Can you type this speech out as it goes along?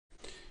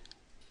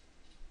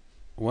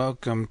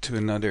Welcome to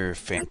another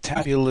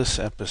fantabulous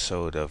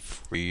episode of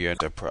Free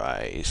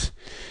Enterprise.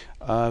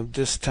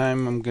 This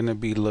time I'm going to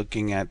be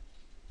looking at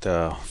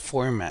the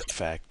format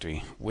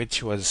factory,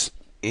 which was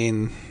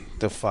in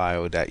the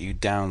file that you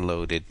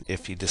downloaded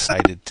if you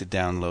decided to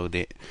download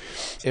it.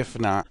 If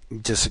not,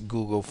 just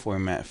Google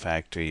Format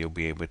Factory, you'll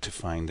be able to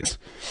find it.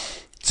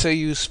 It's a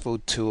useful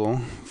tool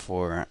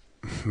for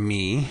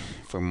moi,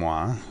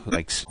 who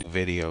likes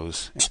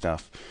videos and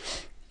stuff.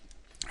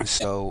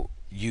 So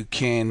you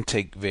can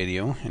take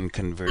video and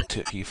convert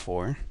to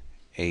P4,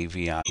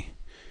 AVI,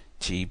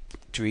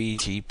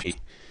 G3GP,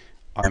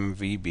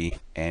 RMVB,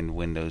 and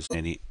Windows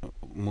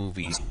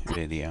Movie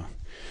Video.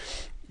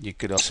 You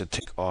could also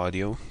take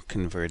audio,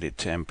 convert it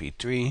to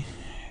MP3,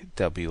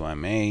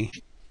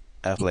 WMA,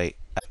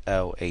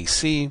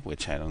 FLAC,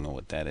 which I don't know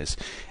what that is,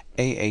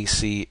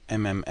 AAC,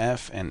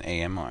 MMF, and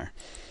AMR.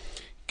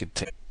 You could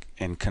take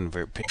and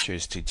convert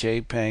pictures to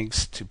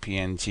JPEGs, to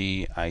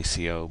PNG,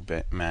 ICO,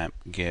 bitmap,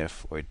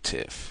 GIF, or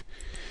TIFF.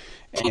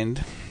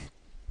 And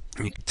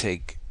you can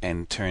take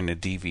and turn a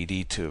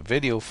DVD to a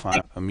video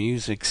file, a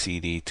music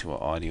CD to an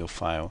audio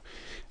file,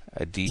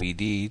 a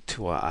DVD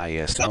to an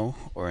ISO,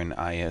 or an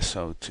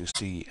ISO to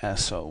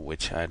CSO,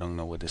 which I don't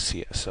know what a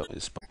CSO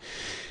is, but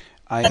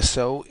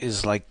ISO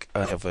is like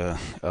of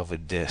a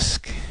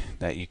disc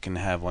that you can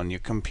have on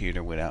your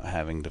computer without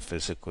having the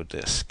physical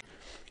disc.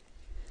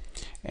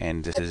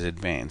 And this is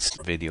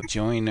advanced video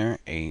joiner,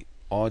 a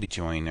audio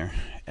joiner,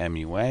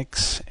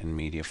 MUX, and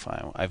media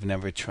file. I've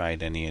never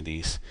tried any of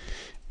these,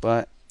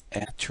 but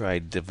I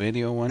tried the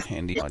video one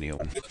and the audio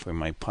one for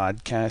my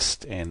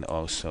podcast and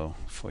also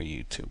for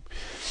YouTube.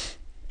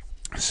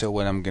 So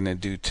what I'm gonna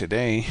do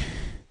today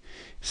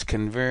is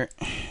convert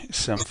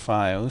some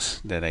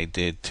files that I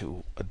did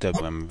to a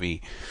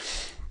WMV.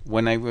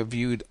 When I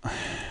reviewed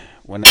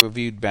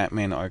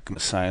Batman Arkham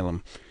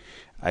Asylum,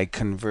 I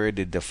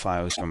converted the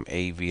files from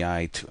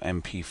AVI to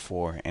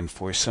MP4, and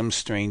for some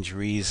strange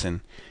reason,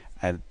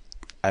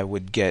 I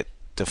would get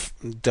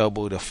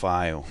double the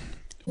file.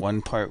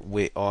 One part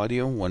with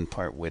audio, one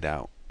part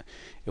without.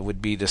 It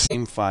would be the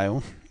same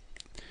file,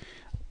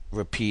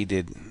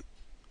 repeated,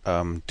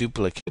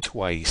 duplicate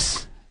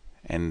twice,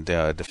 and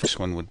the first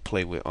one would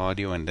play with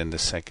audio, and then the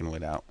second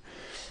without.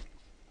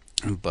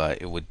 But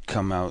it would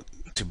come out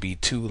to be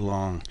too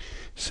long,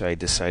 so I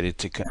decided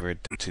to convert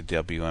to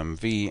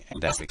WMV,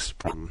 and that fixed the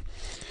problem.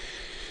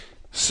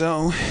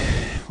 So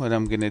what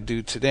I'm gonna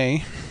do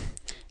today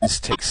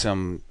is take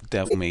some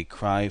Devil May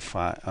Cry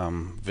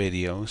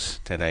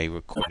videos that I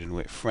recorded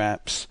with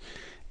Fraps.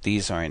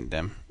 These aren't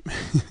them.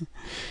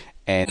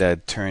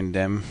 And turn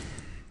them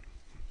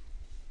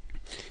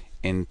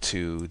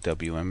into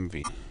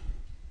WMV.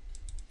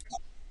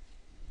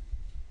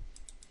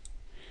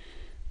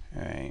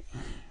 Alright.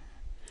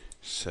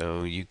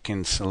 So you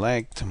can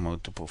select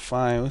multiple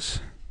files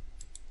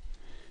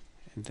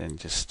and then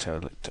just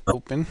tell it to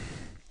open,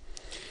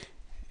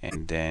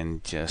 and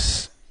then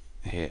just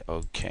hit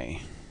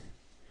OK.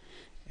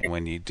 And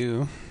when you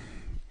do,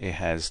 it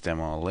has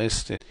them all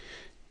listed.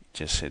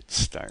 Just hit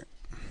start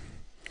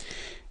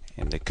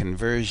and the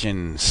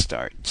conversion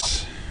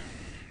starts.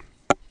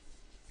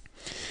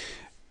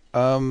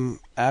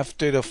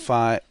 After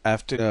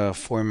the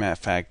format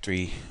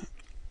factory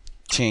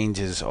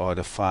changes all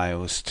the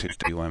files to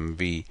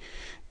WMV,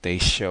 they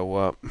show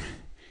up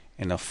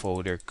in a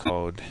folder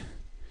called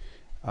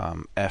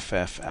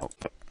FF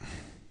output.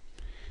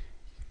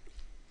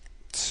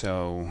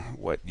 So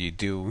what you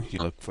do, you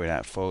look for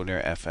that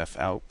folder FF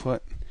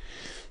output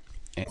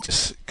and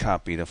just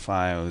copy the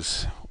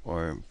files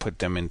or put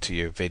them into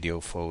your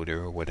video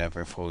folder or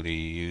whatever folder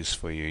you use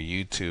for your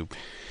YouTube,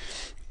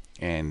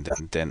 and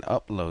then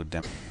upload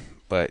them.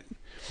 But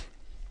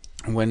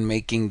when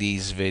making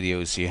these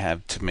videos, you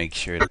have to make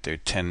sure that they're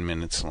 10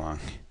 minutes long.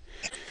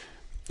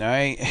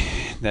 Alright,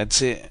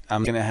 that's it.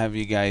 I'm gonna have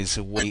you guys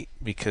wait,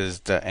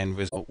 because the end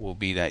result will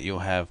be that you'll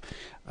have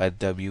a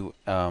WMV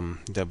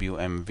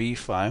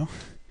file,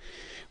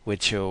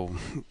 which will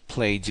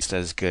play just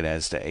as good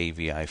as the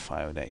AVI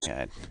file that you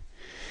had.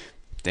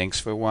 Thanks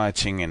for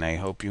watching, and I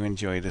hope you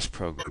enjoy this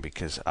program,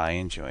 because I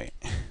enjoy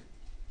it.